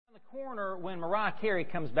corner when Mariah Carey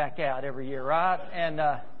comes back out every year, right? And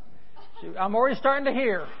I'm already starting to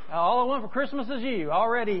hear "All I Want for Christmas Is You."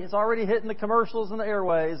 It's already hitting the commercials and the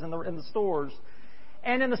airways and the stores.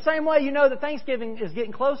 And in the same way, you know that Thanksgiving is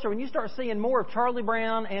getting closer when you start seeing more of Charlie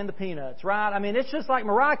Brown and the Peanuts, right? I mean, it's just like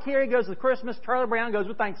Mariah Carey goes with Christmas, Charlie Brown goes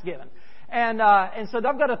with Thanksgiving. And so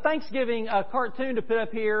I've got a Thanksgiving cartoon to put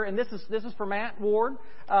up here, and this is for Matt Ward.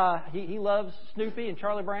 He loves Snoopy and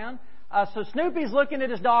Charlie Brown. So Snoopy's looking at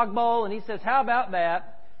his dog bowl, and he says, "How about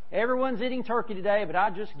that? Everyone's eating turkey today,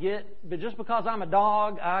 but just because I'm a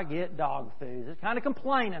dog, I get dog food." It's kind of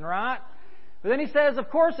complaining, right? But then he says, "Of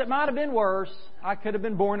course, it might have been worse. I could have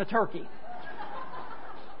been born a turkey."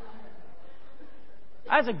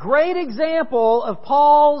 That's a great example of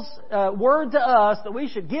Paul's word to us that we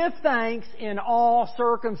should give thanks in all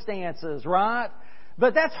circumstances, right?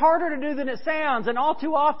 But that's harder to do than it sounds. And all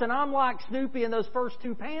too often, I'm like Snoopy in those first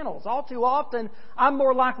two panels. All too often, I'm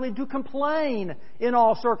more likely to complain in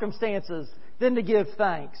all circumstances than to give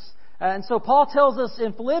thanks. And so Paul tells us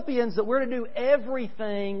in Philippians that we're to do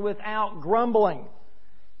everything without grumbling.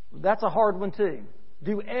 That's a hard one too.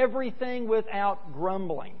 Do everything without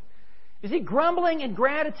grumbling. You see, grumbling and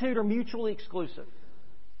gratitude are mutually exclusive.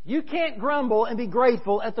 You can't grumble and be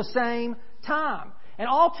grateful at the same time. And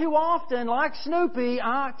all too often, like Snoopy,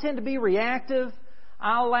 I tend to be reactive.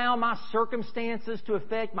 I allow my circumstances to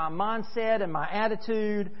affect my mindset and my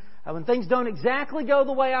attitude. When things don't exactly go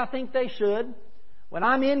the way I think they should, when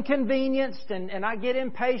I'm inconvenienced and I get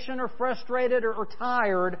impatient or frustrated or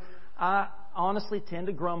tired, I honestly tend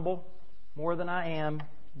to grumble more than I am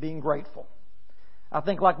being grateful. I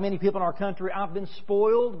think like many people in our country, I've been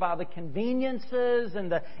spoiled by the conveniences and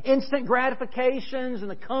the instant gratifications and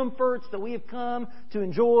the comforts that we have come to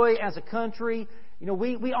enjoy as a country. You know,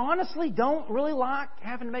 we honestly don't really like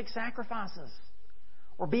having to make sacrifices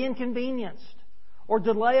or be inconvenienced or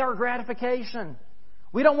delay our gratification.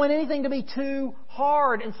 We don't want anything to be too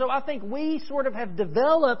hard. And so I think we sort of have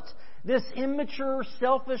developed this immature,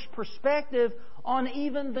 selfish perspective on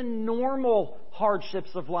even the normal hardships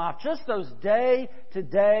of life. Just those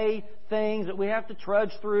day-to-day things that we have to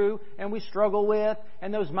trudge through and we struggle with,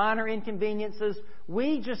 and those minor inconveniences.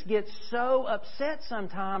 We just get so upset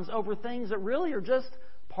sometimes over things that really are just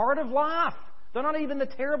part of life. They're not even the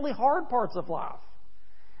terribly hard parts of life.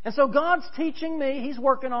 And so God's teaching me, He's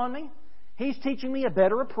working on me. He's teaching me a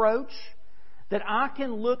better approach, that I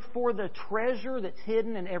can look for the treasure that's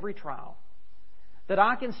hidden in every trial. That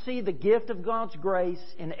I can see the gift of God's grace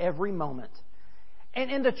in every moment.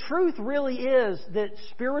 And the truth really is that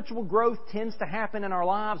spiritual growth tends to happen in our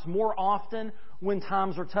lives more often when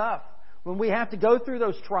times are tough. When we have to go through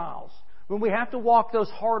those trials. When we have to walk those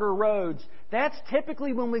harder roads. That's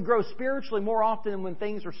typically when we grow spiritually more often than when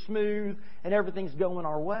things are smooth and everything's going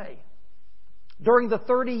our way. During the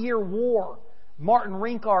 30-year war, Martin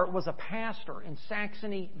Rinkart was a pastor in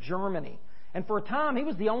Saxony, Germany. And for a time, he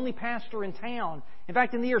was the only pastor in town. In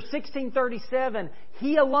fact, in the year 1637,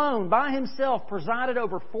 he alone, by himself, presided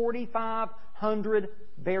over 4,500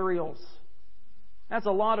 burials. That's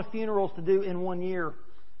a lot of funerals to do in 1 year.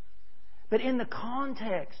 But in the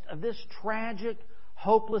context of this tragic,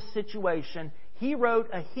 hopeless situation, he wrote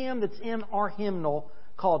a hymn that's in our hymnal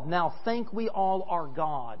called "Now Thank We All Our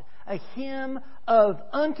God." A hymn of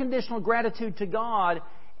unconditional gratitude to God.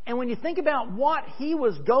 And when you think about what he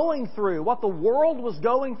was going through, what the world was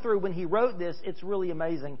going through when he wrote this, it's really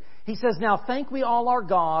amazing. He says, "Now thank we all our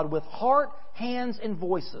God with heart, hands, and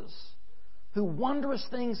voices, who wondrous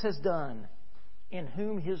things has done, in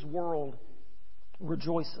whom His world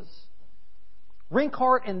rejoices."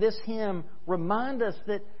 Rinkart and this hymn remind us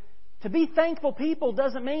that to be thankful people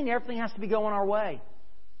doesn't mean everything has to be going our way.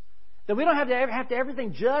 That we don't have to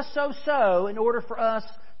everything just so in order for us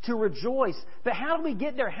to rejoice. But how do we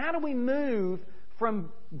get there? How do we move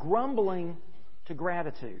from grumbling to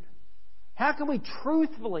gratitude? How can we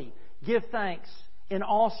truthfully give thanks in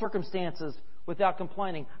all circumstances without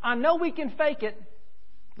complaining? I know we can fake it.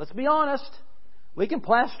 Let's be honest. We can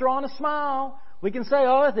plaster on a smile. We can say,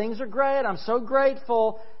 "Oh, things are great. I'm so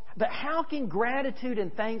grateful." But how can gratitude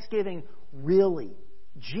and thanksgiving really,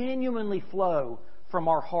 genuinely flow from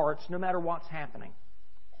our hearts, no matter what's happening?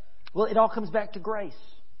 Well, it all comes back to grace.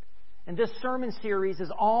 And this sermon series is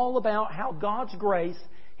all about how God's grace,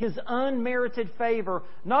 His unmerited favor,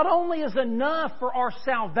 not only is enough for our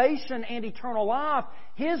salvation and eternal life,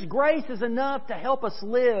 His grace is enough to help us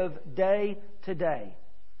live day to day.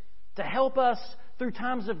 To help us through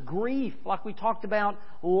times of grief, like we talked about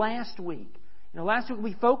last week. Last week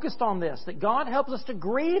we focused on this, that God helps us to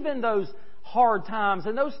grieve in those hard times.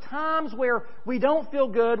 And those times where we don't feel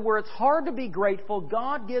good, where it's hard to be grateful,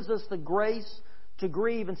 God gives us the grace to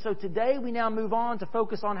grieve. And so today we now move on to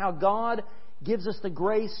focus on how God gives us the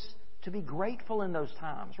grace to be grateful in those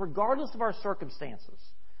times, regardless of our circumstances.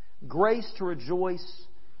 Grace to rejoice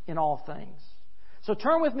in all things. So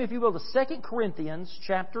turn with me, if you will, to 2 Corinthians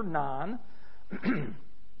chapter 9.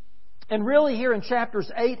 And really here in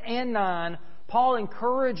chapters 8 and 9, Paul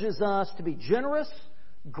encourages us to be generous,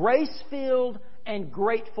 grace-filled, and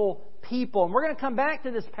grateful people. And we're going to come back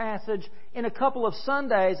to this passage in a couple of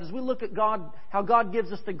Sundays as we look at God, how God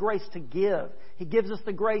gives us the grace to give. He gives us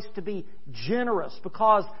the grace to be generous,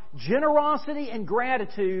 because generosity and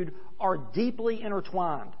gratitude are deeply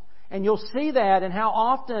intertwined. And you'll see that in how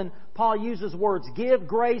often Paul uses words give,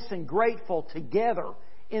 grace, and grateful together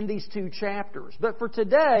in these two chapters. But for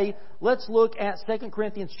today, let's look at 2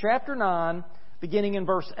 Corinthians chapter 9, beginning in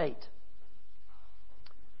verse 8.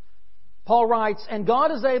 Paul writes, "And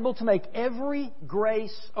God is able to make every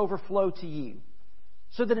grace overflow to you,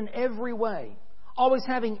 so that in every way, always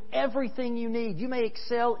having everything you need, you may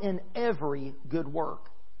excel in every good work.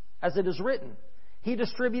 As it is written, He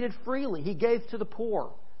distributed freely, He gave to the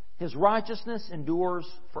poor. His righteousness endures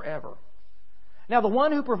forever. Now the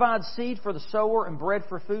one who provides seed for the sower and bread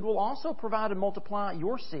for food will also provide and multiply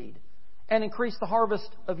your seed and increase the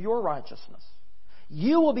harvest of your righteousness.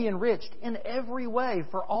 You will be enriched in every way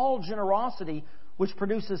for all generosity, which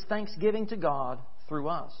produces thanksgiving to God through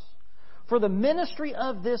us. For the ministry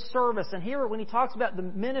of this service," and here when he talks about the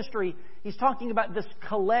ministry, he's talking about this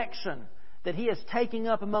collection that he is taking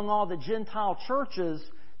up among all the Gentile churches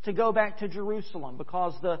to go back to Jerusalem,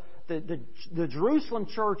 because the Jerusalem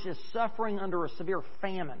church is suffering under a severe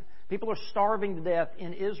famine. People are starving to death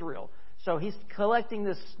in Israel. So he's collecting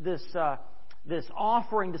this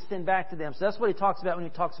offering to send back to them. So that's what he talks about when he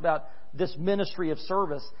talks about this ministry of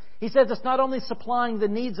service. He says it's not only supplying the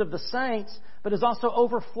needs of the saints, but is also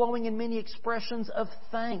overflowing in many expressions of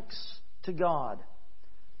thanks to God.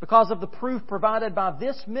 Because of the proof provided by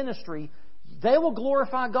this ministry, they will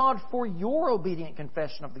glorify God for your obedient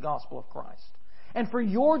confession of the gospel of Christ, and for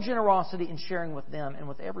your generosity in sharing with them and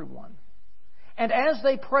with everyone. And as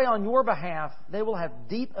they pray on your behalf, they will have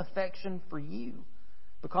deep affection for you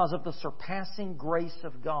because of the surpassing grace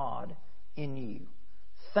of God in you.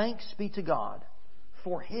 Thanks be to God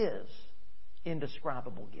for His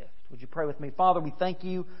indescribable gift. Would you pray with me? Father, we thank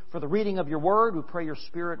You for the reading of Your Word. We pray Your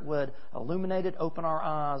Spirit would illuminate it, open our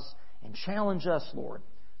eyes, and challenge us, Lord,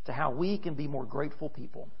 to how we can be more grateful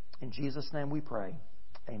people. In Jesus' name we pray.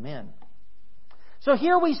 Amen. So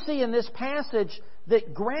here we see in this passage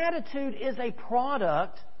that gratitude is a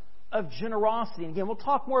product of generosity. And again, we'll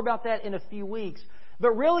talk more about that in a few weeks.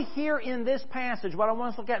 But really here in this passage, what I want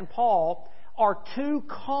us to look at in Paul are two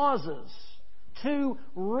causes, two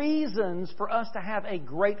reasons for us to have a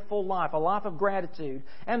grateful life, a life of gratitude.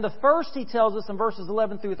 And the first, he tells us in verses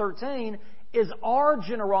 11 through 13, is our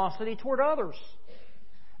generosity toward others.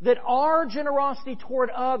 That our generosity toward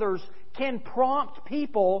others can prompt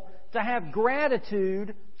people to have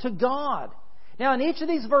gratitude to God. Now, in each of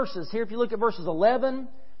these verses, here if you look at verses 11,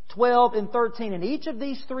 12, and 13, in each of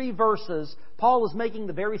these three verses, Paul is making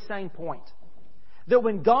the very same point. That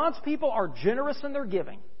when God's people are generous in their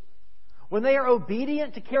giving, when they are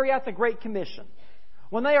obedient to carry out the Great Commission,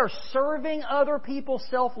 when they are serving other people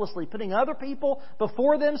selflessly, putting other people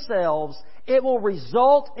before themselves, it will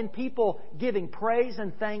result in people giving praise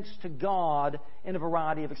and thanks to God in a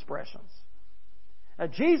variety of expressions. Now,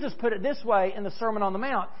 Jesus put it this way in the Sermon on the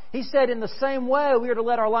Mount. He said, in the same way, we are to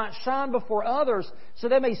let our light shine before others so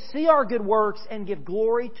they may see our good works and give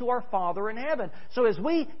glory to our Father in heaven. So as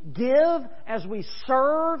we give, as we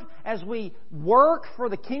serve, as we work for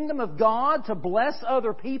the kingdom of God to bless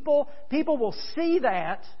other people, people will see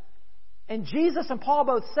that. And Jesus and Paul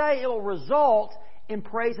both say it will result in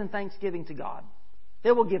praise and thanksgiving to God.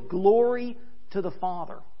 They will give glory to the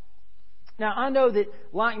Father. Now, I know that,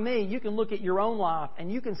 like me, you can look at your own life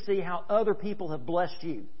and you can see how other people have blessed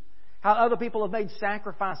you. How other people have made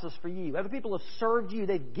sacrifices for you. Other people have served you.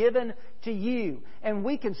 They've given to you. And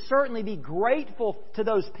we can certainly be grateful to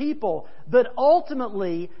those people. But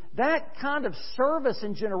ultimately, that kind of service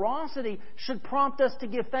and generosity should prompt us to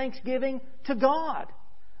give thanksgiving to God.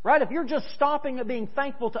 Right? If you're just stopping at being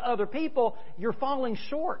thankful to other people, you're falling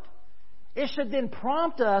short. It should then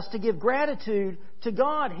prompt us to give gratitude to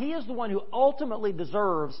God. He is the one who ultimately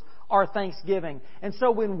deserves our thanksgiving. And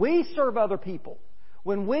so when we serve other people,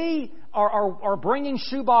 when we are bringing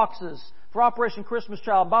shoe boxes for Operation Christmas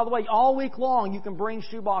Child, by the way, all week long you can bring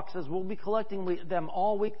shoe boxes. We'll be collecting them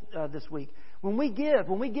all week this week. When we give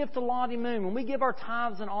to Lottie Moon, when we give our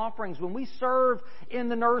tithes and offerings, when we serve in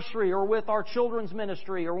the nursery or with our children's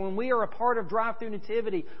ministry, or when we are a part of Drive-Thru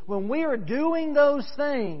Nativity, when we are doing those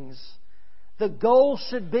things, the goal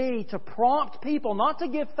should be to prompt people not to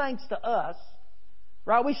give thanks to us.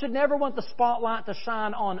 Right? We should never want the spotlight to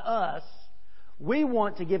shine on us. We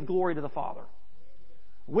want to give glory to the Father.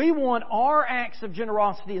 We want our acts of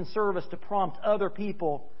generosity and service to prompt other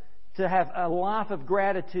people to have a life of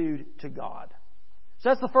gratitude to God. So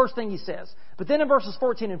that's the first thing he says. But then in verses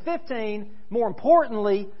 14 and 15, more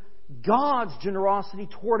importantly, God's generosity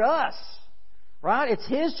toward us. Right? It's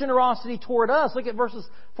His generosity toward us. Look at verses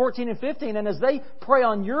 14 and 15. And as they pray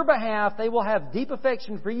on your behalf, they will have deep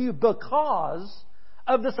affection for you because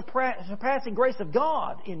of the surpassing grace of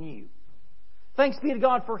God in you. Thanks be to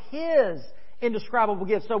God for His indescribable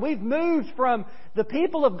gift. So we've moved from the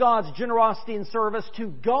people of God's generosity and service to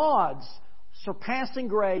God's surpassing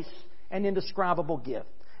grace and indescribable gift.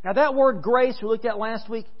 Now that word grace we looked at last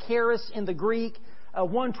week, charis in the Greek,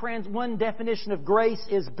 one definition of grace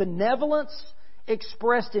is benevolence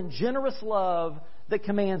expressed in generous love that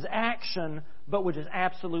commands action but which is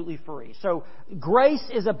absolutely free. So grace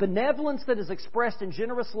is a benevolence that is expressed in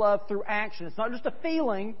generous love through action. It's not just a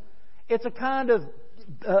feeling. It's a kind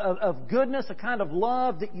of goodness, a kind of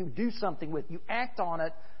love that you do something with. You act on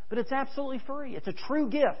it, but it's absolutely free. It's a true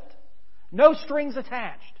gift. No strings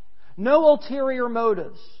attached. No ulterior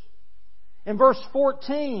motives. In verse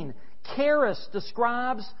 14, charis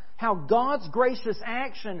describes how God's gracious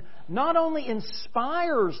action not only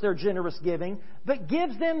inspires their generous giving, but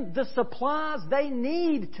gives them the supplies they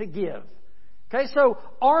need to give. Okay, so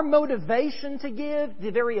our motivation to give,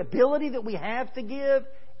 the very ability that we have to give,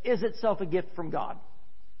 is itself a gift from God.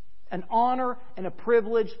 An honor and a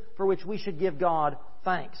privilege for which we should give God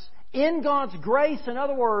thanks. In God's grace, in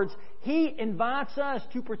other words, He invites us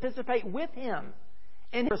to participate with Him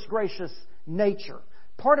in His gracious nature.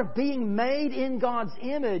 Part of being made in God's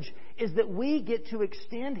image is that we get to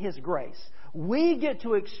extend His grace. We get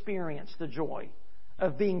to experience the joy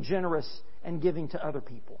of being generous and giving to other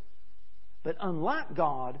people. But unlike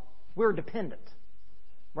God, we're dependent.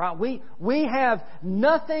 Right? We have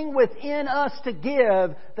nothing within us to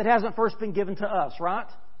give that hasn't first been given to us, right?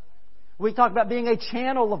 We talk about being a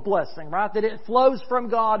channel of blessing, right? That it flows from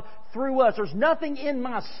God through us. There's nothing in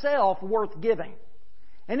myself worth giving.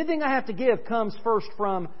 Anything I have to give comes first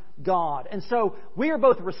from God. And so we are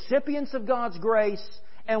both recipients of God's grace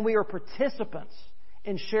and we are participants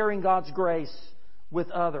in sharing God's grace with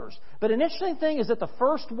others. But an interesting thing is that the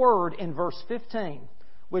first word in verse 15,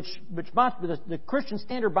 which the Christian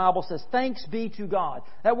Standard Bible says, thanks be to God.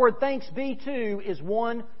 That word thanks be to is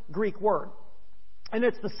one Greek word. And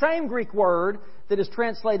it's the same Greek word that is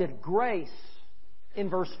translated grace in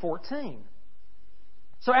verse 14.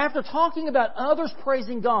 So after talking about others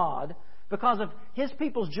praising God because of His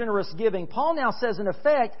people's generous giving, Paul now says, in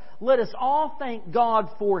effect, let us all thank God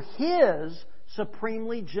for His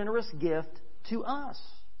supremely generous gift to us.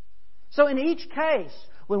 So in each case,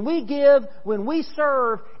 when we give, when we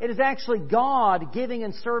serve, it is actually God giving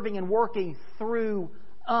and serving and working through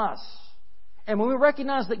us. And when we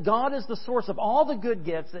recognize that God is the source of all the good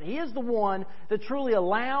gifts, that He is the one that truly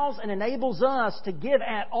allows and enables us to give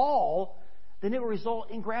at all, then it will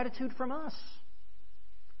result in gratitude from us.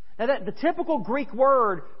 Now, the typical Greek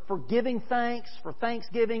word for giving thanks, for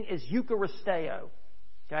thanksgiving, is eucharisteo.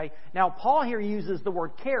 Okay? Now, Paul here uses the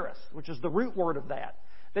word charis, which is the root word of that.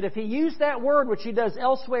 But if he used that word, which he does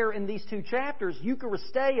elsewhere in these two chapters,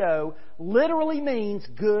 eucharisteo literally means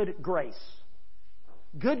good grace.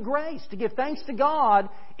 Good grace. To give thanks to God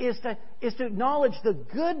is to acknowledge the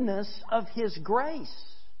goodness of His grace.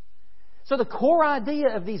 So the core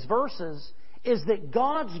idea of these verses is that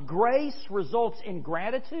God's grace results in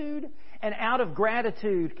gratitude, and out of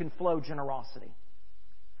gratitude can flow generosity.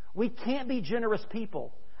 We can't be generous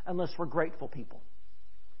people unless we're grateful people.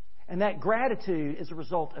 And that gratitude is a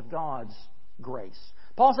result of God's grace.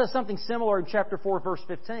 Paul says something similar in chapter 4, verse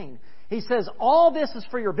 15. He says, all this is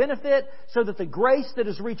for your benefit, so that the grace that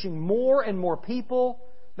is reaching more and more people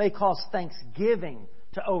may cause thanksgiving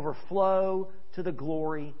to overflow to the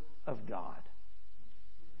glory of God.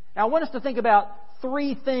 Now, I want us to think about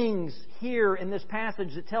three things here in this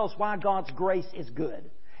passage that tell us why God's grace is good,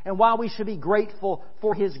 and why we should be grateful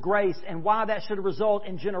for His grace, and why that should result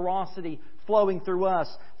in generosity flowing through us.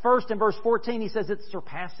 First, in verse 14, he says it's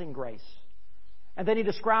surpassing grace. And then he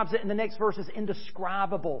describes it in the next verse as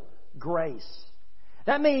indescribable grace.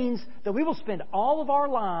 That means that we will spend all of our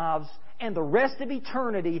lives and the rest of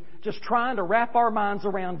eternity just trying to wrap our minds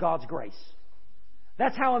around God's grace.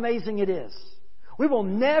 That's how amazing it is. We will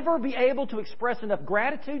never be able to express enough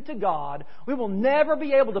gratitude to God. We will never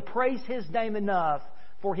be able to praise His name enough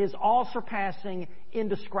for His all-surpassing,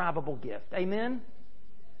 indescribable gift. Amen?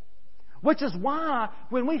 Which is why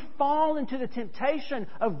when we fall into the temptation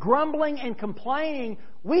of grumbling and complaining,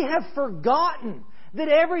 we have forgotten that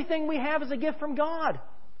everything we have is a gift from God.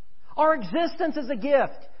 Our existence is a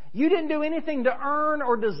gift. You didn't do anything to earn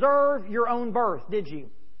or deserve your own birth, did you?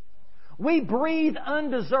 We breathe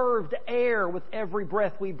undeserved air with every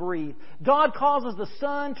breath we breathe. God causes the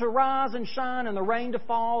sun to rise and shine and the rain to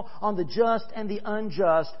fall on the just and the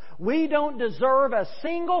unjust. We don't deserve a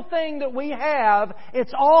single thing that we have.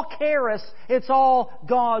 It's all charis. It's all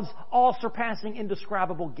God's all-surpassing,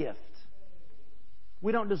 indescribable gift.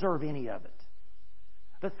 We don't deserve any of it.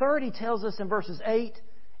 But third, He tells us in verses 8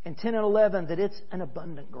 and 10 and 11 that it's an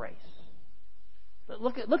abundant grace.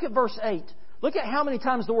 Look at verse 8. Look at how many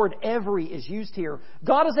times the word every is used here.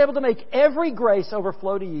 God is able to make every grace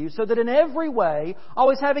overflow to you so that in every way,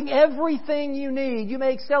 always having everything you need, you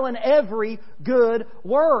may excel in every good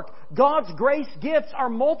work. God's grace gifts are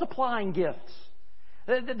multiplying gifts.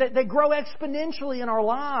 They grow exponentially in our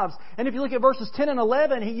lives. And if you look at verses 10 and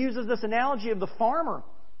 11, He uses this analogy of the farmer.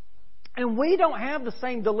 And we don't have the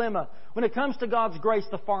same dilemma when it comes to God's grace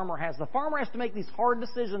the farmer has. The farmer has to make these hard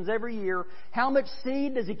decisions every year. How much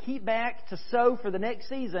seed does he keep back to sow for the next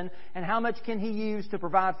season? And how much can he use to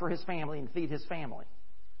provide for his family and feed his family?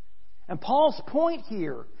 And Paul's point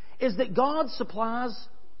here is that God supplies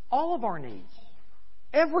all of our needs.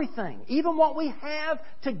 Everything, even what we have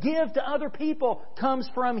to give to other people, comes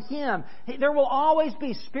from Him. There will always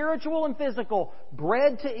be spiritual and physical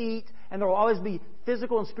bread to eat, and there will always be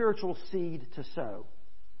physical and spiritual seed to sow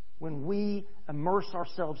when we immerse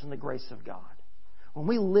ourselves in the grace of God. When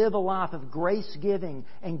we live a life of grace-giving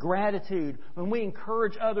and gratitude, when we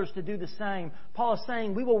encourage others to do the same, Paul is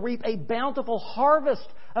saying we will reap a bountiful harvest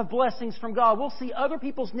of blessings from God. We'll see other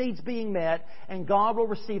people's needs being met, and God will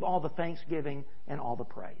receive all the thanksgiving and all the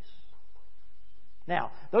praise.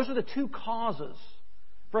 Now, those are the two causes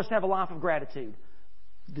for us to have a life of gratitude.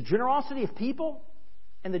 The generosity of people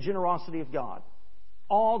and the generosity of God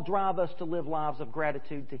all drive us to live lives of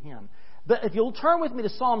gratitude to Him. But if you'll turn with me to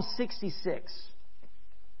Psalm 66,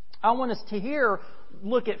 I want us to here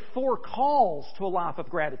look at 4 calls to a life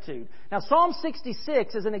of gratitude. Now, Psalm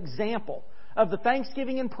 66 is an example of the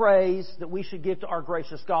thanksgiving and praise that we should give to our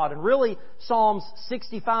gracious God. And really, Psalms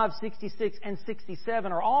 65, 66, and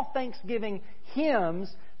 67 are all thanksgiving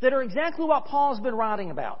hymns that are exactly what Paul's been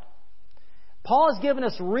writing about. Paul has given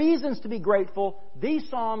us reasons to be grateful. These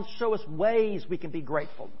Psalms show us ways we can be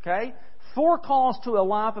grateful. Okay? 4 calls to a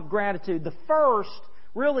life of gratitude. The first,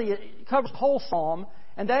 really, it covers the whole Psalm,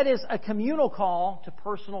 and that is a communal call to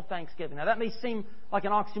personal thanksgiving. Now, that may seem like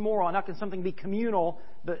an oxymoron. How can something be communal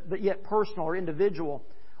but yet personal or individual?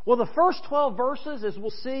 Well, the first 12 verses, as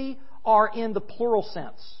we'll see, are in the plural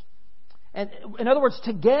sense. And in other words,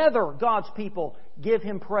 together, God's people give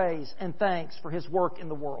Him praise and thanks for His work in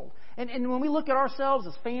the world. And when we look at ourselves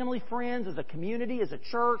as family, friends, as a community, as a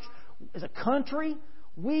church, as a country,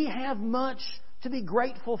 we have much to be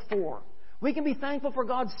grateful for. We can be thankful for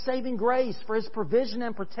God's saving grace, for His provision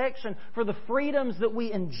and protection, for the freedoms that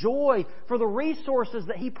we enjoy, for the resources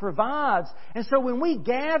that He provides. And so when we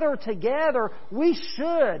gather together, we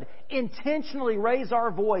should intentionally raise our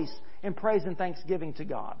voice in praise and thanksgiving to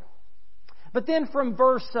God. But then from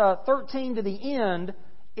verse 13 to the end,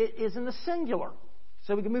 it is in the singular.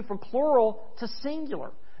 So we can move from plural to singular.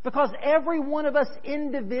 Because every one of us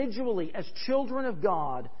individually, as children of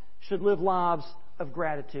God, should live lives of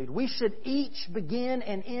gratitude. We should each begin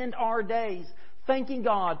and end our days thanking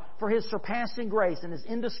God for His surpassing grace and His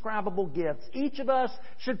indescribable gifts. Each of us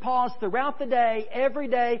should pause throughout the day, every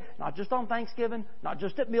day, not just on Thanksgiving, not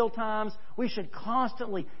just at meal times. We should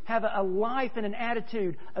constantly have a life and an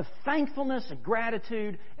attitude of thankfulness and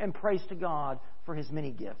gratitude and praise to God for His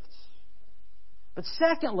many gifts. But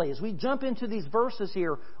secondly, as we jump into these verses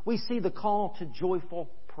here, we see the call to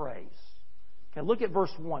joyful praise. Okay, look at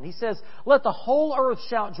verse 1. He says, "Let the whole earth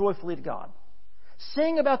shout joyfully to God.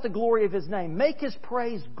 Sing about the glory of His name. Make His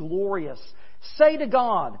praise glorious. Say to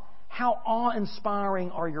God, how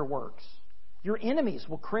awe-inspiring are your works. Your enemies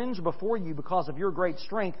will cringe before you because of your great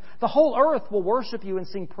strength. The whole earth will worship you and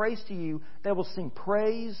sing praise to you. They will sing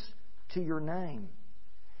praise to your name."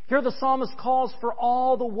 Here the psalmist calls for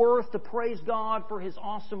all the world to praise God for His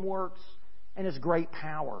awesome works and His great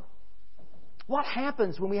power. What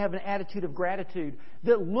happens when we have an attitude of gratitude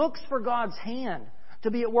that looks for God's hand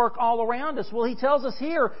to be at work all around us? Well, he tells us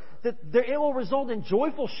here that it will result in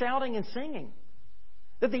joyful shouting and singing.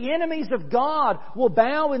 That the enemies of God will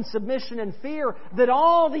bow in submission and fear. That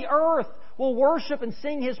all the earth will worship and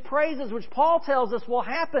sing His praises, which Paul tells us will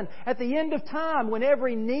happen at the end of time when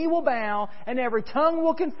every knee will bow and every tongue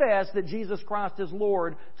will confess that Jesus Christ is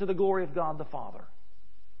Lord to the glory of God the Father.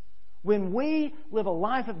 When we live a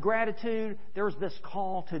life of gratitude, there's this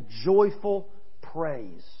call to joyful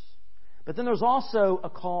praise. But then there's also a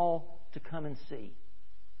call to come and see.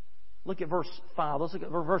 Look at verse 5. Let's look at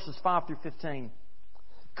verses 5 through 15.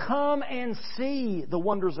 Come and see the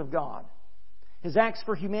wonders of God. His acts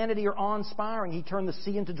for humanity are awe-inspiring. He turned the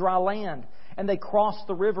sea into dry land, and they crossed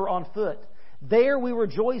the river on foot. There we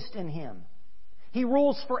rejoiced in Him. He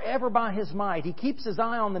rules forever by His might. He keeps His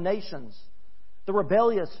eye on the nations. The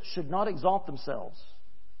rebellious should not exalt themselves.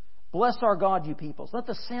 Bless our God, you peoples. Let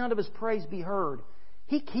the sound of His praise be heard.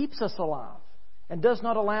 He keeps us alive and does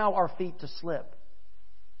not allow our feet to slip.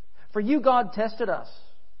 For you, God, tested us.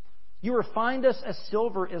 You refined us as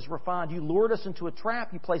silver is refined. You lured us into a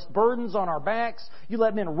trap. You placed burdens on our backs. You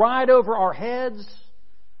let men ride over our heads.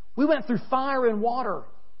 We went through fire and water,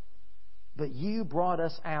 but you brought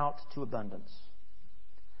us out to abundance.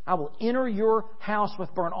 I will enter your house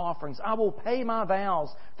with burnt offerings. I will pay my vows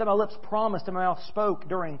that my lips promised and my mouth spoke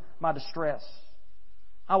during my distress.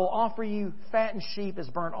 I will offer you fattened sheep as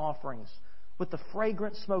burnt offerings. With the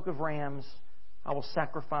fragrant smoke of rams, I will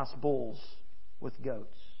sacrifice bulls with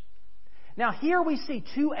goats. Now here we see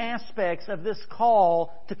two aspects of this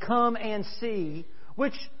call to come and see,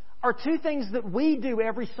 which are two things that we do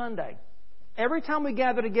every Sunday. Every time we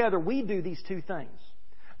gather together, we do these two things.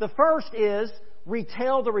 The first is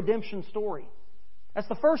retell the redemption story. That's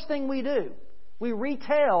the first thing we do. We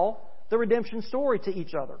retell the redemption story to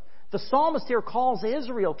each other. The psalmist here calls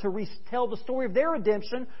Israel to retell the story of their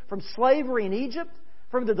redemption from slavery in Egypt,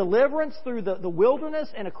 from the deliverance through the wilderness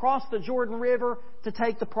and across the Jordan River to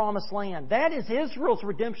take the promised land. That is Israel's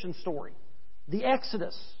redemption story, the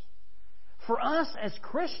Exodus. For us as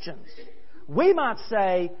Christians, we might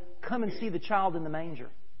say, come and see the child in the manger.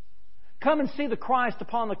 Come and see the Christ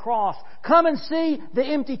upon the cross. Come and see the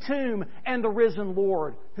empty tomb and the risen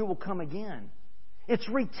Lord who will come again. It's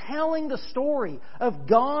retelling the story of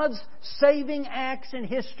God's saving acts in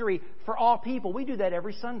history for all people. We do that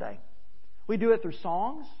every Sunday. We do it through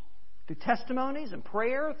songs, through testimonies and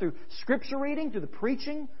prayer, through Scripture reading, through the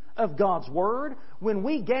preaching of God's Word. When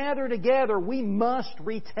we gather together, we must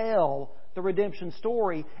retell the redemption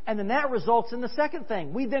story. And then that results in the second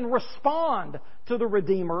thing. We then respond to the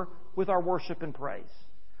Redeemer with our worship and praise.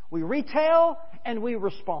 We retell and we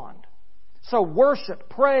respond. So worship,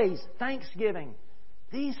 praise, thanksgiving,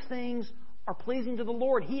 these things are pleasing to the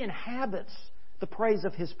Lord. He inhabits the praise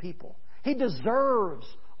of His people. He deserves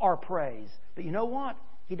our praise. But you know what?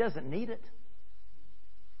 He doesn't need it.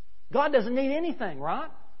 God doesn't need anything, right?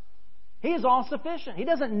 He is all sufficient. He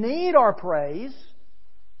doesn't need our praise,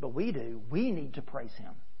 but we do. We need to praise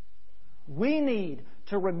Him. We need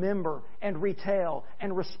to remember and retell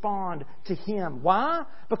and respond to Him. Why?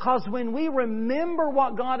 Because when we remember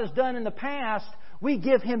what God has done in the past, we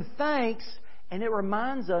give Him thanks, and it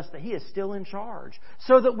reminds us that He is still in charge.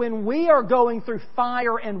 So that when we are going through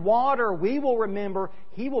fire and water, we will remember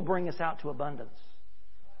He will bring us out to abundance.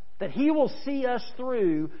 That He will see us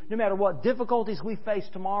through no matter what difficulties we face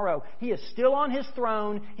tomorrow. He is still on His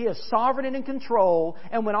throne. He is sovereign and in control.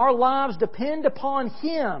 And when our lives depend upon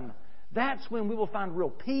Him, that's when we will find real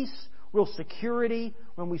peace, real security,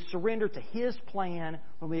 when we surrender to His plan,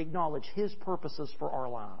 when we acknowledge His purposes for our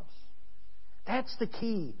lives. That's the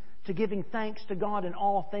key to giving thanks to God in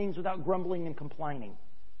all things without grumbling and complaining.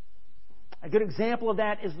 A good example of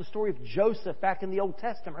that is the story of Joseph back in the Old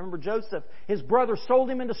Testament. Remember Joseph? His brother sold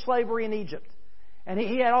him into slavery in Egypt. And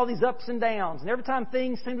he had all these ups and downs. And every time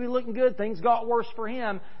things seemed to be looking good, things got worse for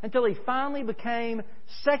him until he finally became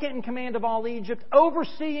second in command of all Egypt,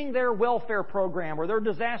 overseeing their welfare program or their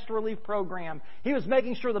disaster relief program. He was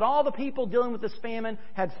making sure that all the people dealing with this famine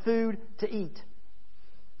had food to eat.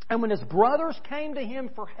 And when his brothers came to him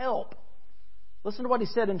for help, listen to what he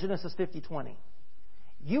said in Genesis 50:20.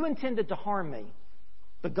 You intended to harm me,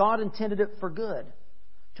 but God intended it for good,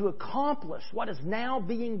 to accomplish what is now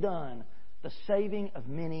being done, the saving of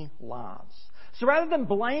many lives. So rather than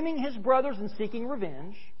blaming his brothers and seeking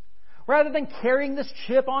revenge, rather than carrying this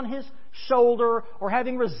chip on his shoulder or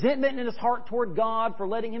having resentment in his heart toward God for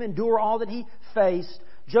letting him endure all that he faced,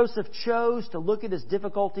 Joseph chose to look at his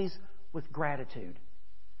difficulties with gratitude.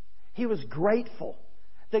 He was grateful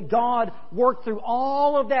that God worked through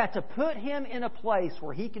all of that to put him in a place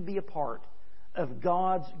where he could be a part of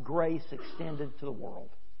God's grace extended to the world.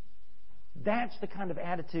 That's the kind of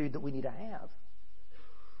attitude that we need to have.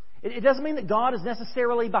 It doesn't mean that God is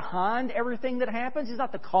necessarily behind everything that happens. He's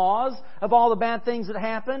not the cause of all the bad things that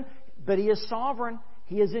happen, but He is sovereign.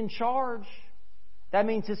 He is in charge. That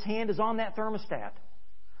means His hand is on that thermostat.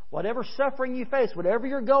 whatever suffering you face, whatever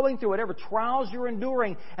you're going through, whatever trials you're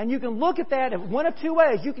enduring, and you can look at that in one of two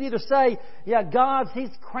ways. You can either say, yeah, He's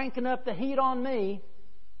cranking up the heat on me,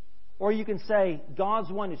 or you can say, God's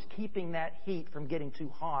the one who's keeping that heat from getting too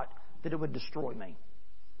hot that it would destroy me.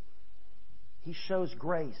 He shows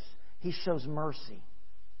grace. He shows mercy.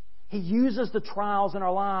 He uses the trials in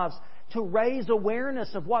our lives to raise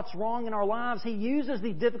awareness of what's wrong in our lives. He uses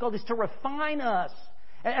these difficulties to refine us.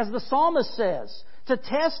 As the psalmist says, to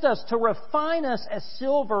test us, to refine us as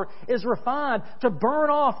silver is refined, to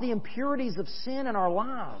burn off the impurities of sin in our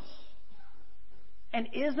lives. And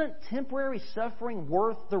isn't temporary suffering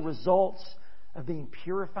worth the results of being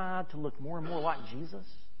purified to look more and more like Jesus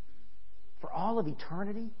for all of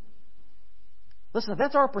eternity? Listen, if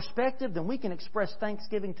that's our perspective, then we can express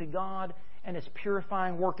thanksgiving to God and His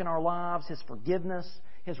purifying work in our lives, His forgiveness,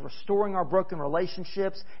 His restoring our broken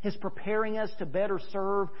relationships, His preparing us to better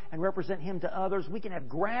serve and represent Him to others. We can have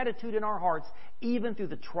gratitude in our hearts even through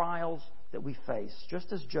the trials that we face,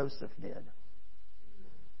 just as Joseph did.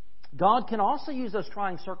 God can also use those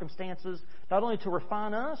trying circumstances not only to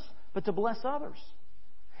refine us, but to bless others.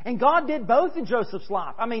 And God did both in Joseph's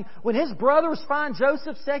life. I mean, when his brothers find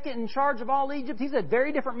Joseph second in charge of all Egypt, he's a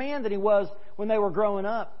very different man than he was when they were growing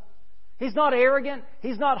up. He's not arrogant.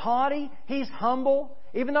 He's not haughty. He's humble.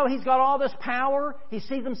 Even though he's got all this power, he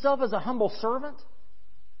sees himself as a humble servant.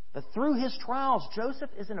 But through his trials, Joseph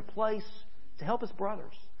is in a place to help his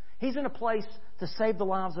brothers. He's in a place to save the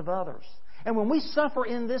lives of others. And when we suffer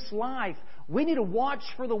in this life, we need to watch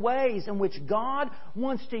for the ways in which God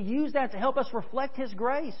wants to use that to help us reflect His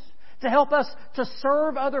grace, to help us to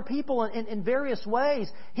serve other people in various ways.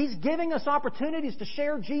 He's giving us opportunities to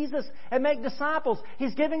share Jesus and make disciples.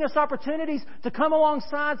 He's giving us opportunities to come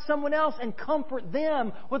alongside someone else and comfort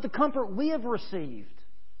them with the comfort we have received.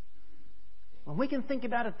 When we can think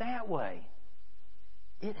about it that way,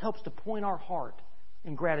 it helps to point our heart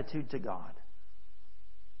in gratitude to God.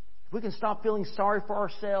 If we can stop feeling sorry for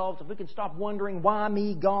ourselves, if we can stop wondering, why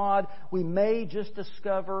me, God, we may just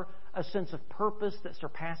discover a sense of purpose that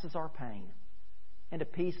surpasses our pain and a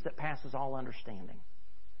peace that passes all understanding.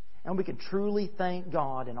 And we can truly thank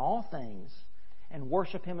God in all things and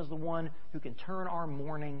worship Him as the one who can turn our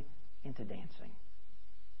mourning into dancing.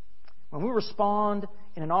 When we respond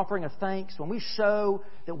in an offering of thanks, when we show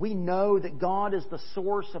that we know that God is the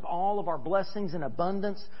source of all of our blessings in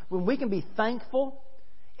abundance, when we can be thankful,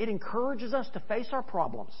 it encourages us to face our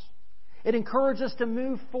problems. It encourages us to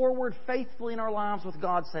move forward faithfully in our lives with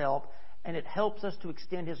God's help, and it helps us to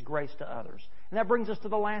extend His grace to others. And that brings us to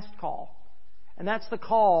the last call, and that's the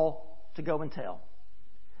call to go and tell.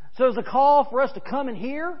 So there's a call for us to come and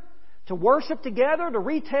hear, to worship together, to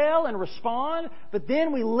retell and respond, but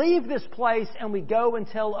then we leave this place and we go and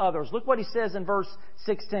tell others. Look what he says in verse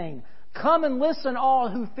 16. Come and listen, all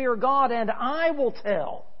who fear God, and I will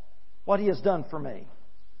tell what He has done for me.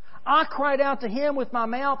 I cried out to Him with my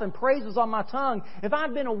mouth and praise was on my tongue. If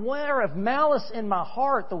I'd been aware of malice in my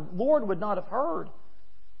heart, the Lord would not have heard.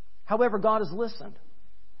 However, God has listened,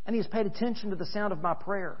 and He has paid attention to the sound of my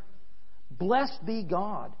prayer. Blessed be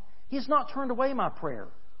God. He has not turned away my prayer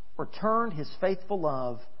or turned His faithful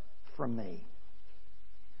love from me.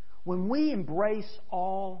 When we embrace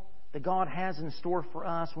all that God has in store for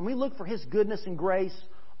us, when we look for His goodness and grace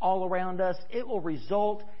all around us, it will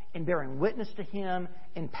result in bearing witness to Him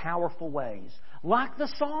in powerful ways. Like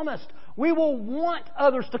the psalmist, we will want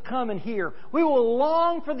others to come and hear. We will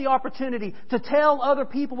long for the opportunity to tell other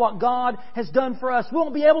people what God has done for us. We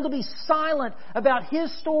won't be able to be silent about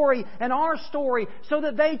His story and our story so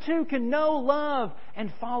that they too can know, love,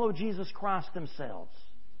 and follow Jesus Christ themselves.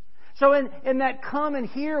 So in that come and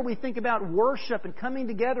hear, we think about worship and coming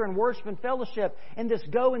together and worship and fellowship. In this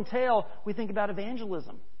go and tell, we think about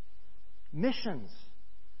evangelism, missions,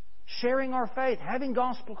 sharing our faith, having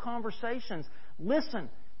gospel conversations. Listen,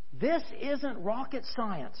 this isn't rocket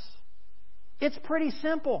science. It's pretty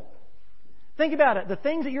simple. Think about it. The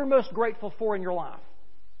things that you're most grateful for in your life.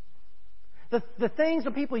 The things,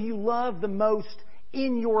 the people you love the most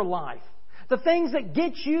in your life. The things that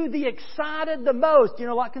get you the excited the most,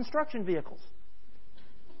 like construction vehicles.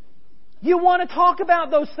 You want to talk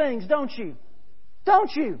about those things, don't you?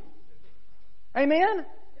 Don't you? Amen?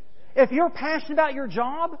 If you're passionate about your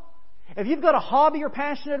job, if you've got a hobby you're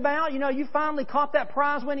passionate about, you finally caught that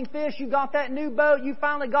prize-winning fish, you got that new boat, you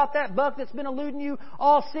finally got that buck that's been eluding you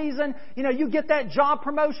all season, you get that job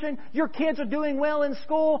promotion, your kids are doing well in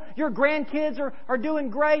school, your grandkids are doing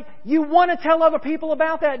great. You want to tell other people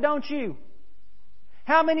about that, don't you?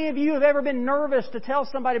 How many of you have ever been nervous to tell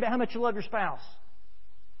somebody about how much you love your spouse?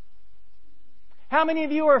 How many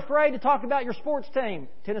of you are afraid to talk about your sports team,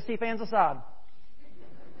 Tennessee fans aside?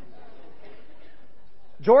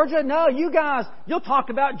 Georgia, no, you guys, you'll talk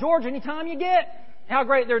about Georgia anytime you get how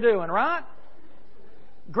great they're doing, right?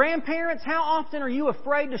 Grandparents, how often are you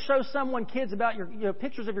afraid to show someone kids about your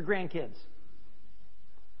pictures of your grandkids?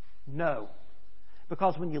 No.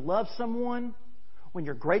 Because when you love someone, when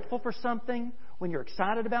you're grateful for something, when you're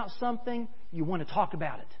excited about something, you want to talk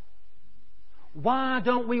about it. Why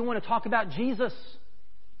don't we want to talk about Jesus?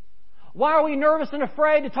 Why are we nervous and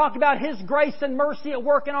afraid to talk about His grace and mercy at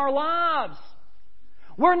work in our lives?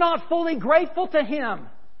 We're not fully grateful to Him.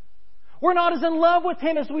 We're not as in love with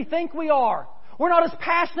Him as we think we are. We're not as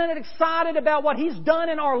passionate and excited about what He's done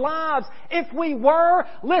in our lives. If we were,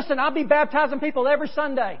 listen, I'll be baptizing people every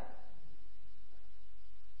Sunday.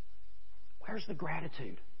 Where's the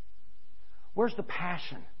gratitude? Where's the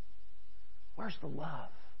passion? Where's the love?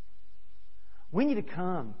 We need to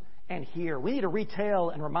come and hear. We need to retell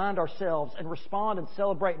and remind ourselves and respond and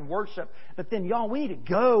celebrate and worship. But then, y'all, we need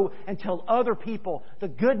to go and tell other people the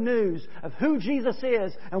good news of who Jesus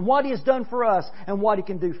is and what He has done for us and what He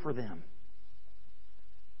can do for them.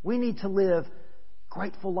 We need to live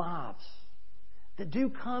grateful lives that do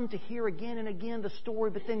come to hear again and again the story,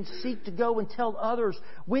 but then seek to go and tell others.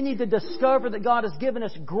 We need to discover that God has given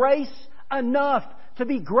us grace enough to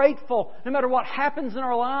be grateful no matter what happens in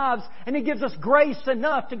our lives, and He gives us grace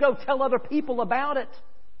enough to go tell other people about it.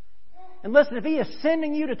 And listen, if He is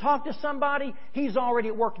sending you to talk to somebody, He's already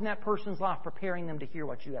at work in that person's life preparing them to hear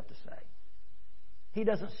what you have to say. He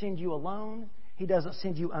doesn't send you alone. He doesn't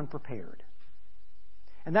send you unprepared.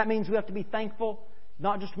 And that means we have to be thankful,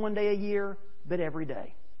 not just one day a year, but every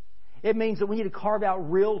day. It means that we need to carve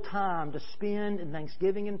out real time to spend in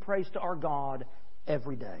thanksgiving and praise to our God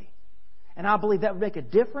every day. And I believe that would make a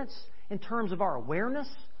difference in terms of our awareness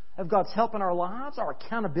of God's help in our lives, our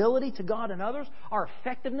accountability to God and others, our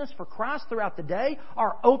effectiveness for Christ throughout the day,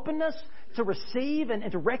 our openness to receive and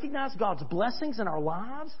to recognize God's blessings in our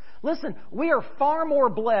lives. Listen, we are far more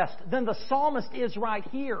blessed than the psalmist is right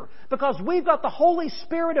here because we've got the Holy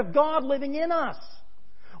Spirit of God living in us.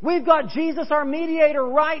 We've got Jesus, our mediator,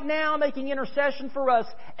 right now making intercession for us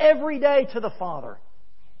every day to the Father.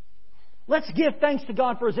 Let's give thanks to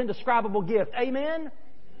God for His indescribable gift. Amen?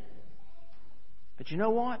 But you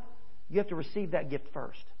know what? You have to receive that gift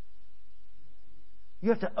first. You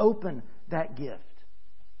have to open that gift.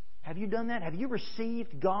 Have you done that? Have you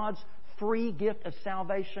received God's free gift of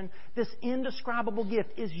salvation? This indescribable gift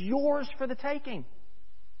is yours for the taking.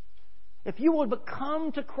 If you will but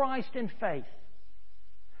come to Christ in faith,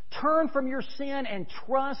 turn from your sin and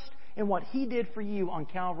trust in what He did for you on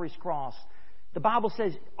Calvary's cross, the Bible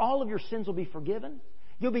says all of your sins will be forgiven.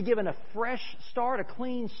 You'll be given a fresh start, a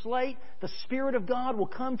clean slate. The Spirit of God will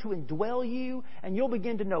come to indwell you, and you'll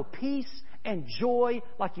begin to know peace and joy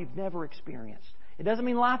like you've never experienced. It doesn't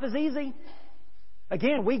mean life is easy.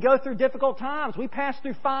 Again, we go through difficult times. We pass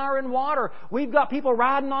through fire and water. We've got people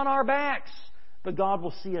riding on our backs. But God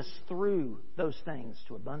will see us through those things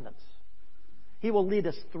to abundance. He will lead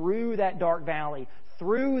us through that dark valley,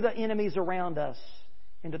 through the enemies around us,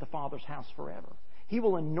 into the Father's house forever. He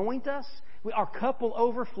will anoint us. Our cup will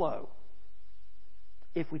overflow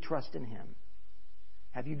if we trust in Him.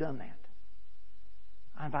 Have you done that?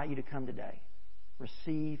 I invite you to come today.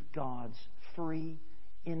 Receive God's free,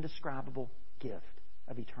 indescribable gift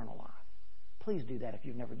of eternal life. Please do that if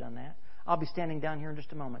you've never done that. I'll be standing down here in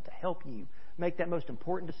just a moment to help you make that most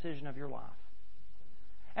important decision of your life.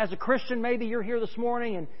 As a Christian, maybe you're here this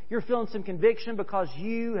morning and you're feeling some conviction because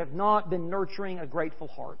you have not been nurturing a grateful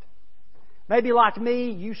heart. Maybe like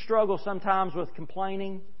me, you struggle sometimes with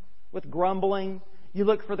complaining, with grumbling. You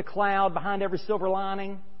look for the cloud behind every silver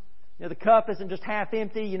lining. You know, the cup isn't just half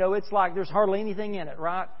empty. You know, it's like there's hardly anything in it,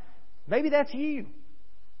 right? Maybe that's you.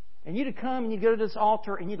 And you to come and you go to this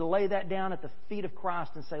altar and you to lay that down at the feet of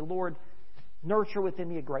Christ and say, Lord, nurture within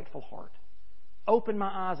me a grateful heart. Open my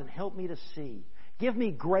eyes and help me to see. Give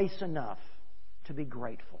me grace enough to be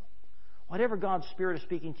grateful. Whatever God's Spirit is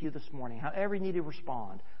speaking to you this morning, however you need to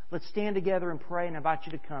respond, let's stand together and pray and invite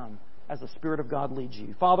you to come as the Spirit of God leads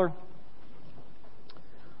you. Father,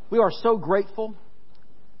 we are so grateful.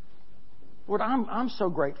 Lord, I'm so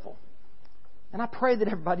grateful. And I pray that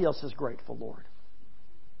everybody else is grateful, Lord,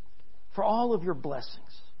 for all of your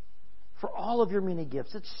blessings, for all of your many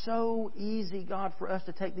gifts. It's so easy, God, for us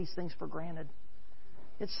to take these things for granted.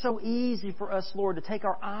 It's so easy for us, Lord, to take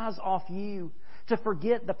our eyes off you, to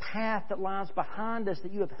forget the path that lies behind us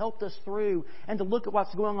that you have helped us through, and to look at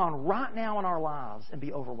what's going on right now in our lives and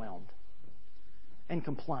be overwhelmed and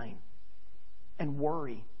complain and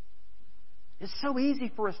worry. It's so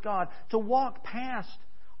easy for us, God, to walk past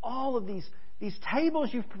all of these these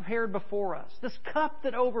tables You've prepared before us, this cup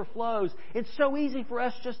that overflows. It's so easy for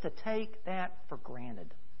us just to take that for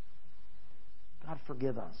granted. God,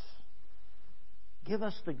 forgive us. Give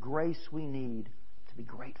us the grace we need to be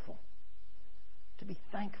grateful, to be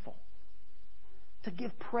thankful, to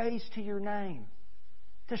give praise to Your name,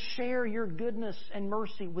 to share Your goodness and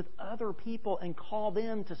mercy with other people and call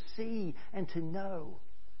them to see and to know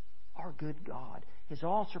our good God, His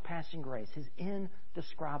all-surpassing grace, His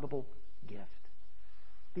indescribable gift.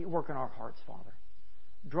 Be at work in our hearts, Father.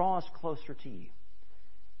 Draw us closer to You.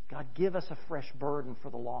 God, give us a fresh burden for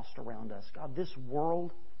the lost around us. God, this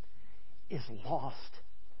world is lost.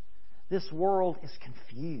 This world is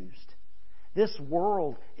confused. This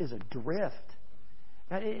world is adrift.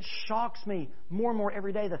 God, it shocks me more and more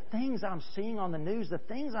every day, the things I'm seeing on the news, the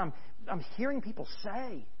things I'm hearing people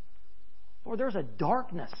say. Lord, there's a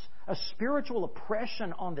darkness, a spiritual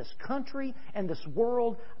oppression on this country and this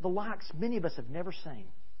world, the likes many of us have never seen.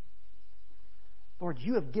 Lord,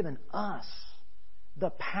 You have given us the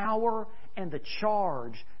power and the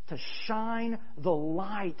charge to shine the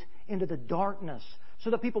light into the darkness so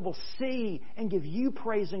that people will see and give You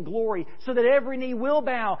praise and glory, so that every knee will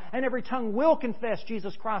bow and every tongue will confess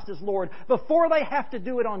Jesus Christ as Lord before they have to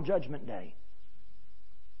do it on Judgment Day.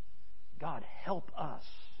 God, help us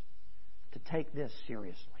to take this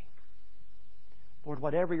seriously. Lord,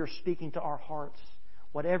 whatever You're speaking to our hearts,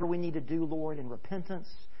 whatever we need to do, Lord, in repentance,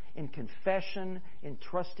 in confession, in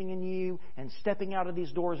trusting in You, and stepping out of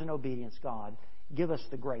these doors in obedience, God, give us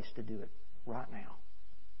the grace to do it right now.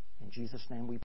 In Jesus' name we pray.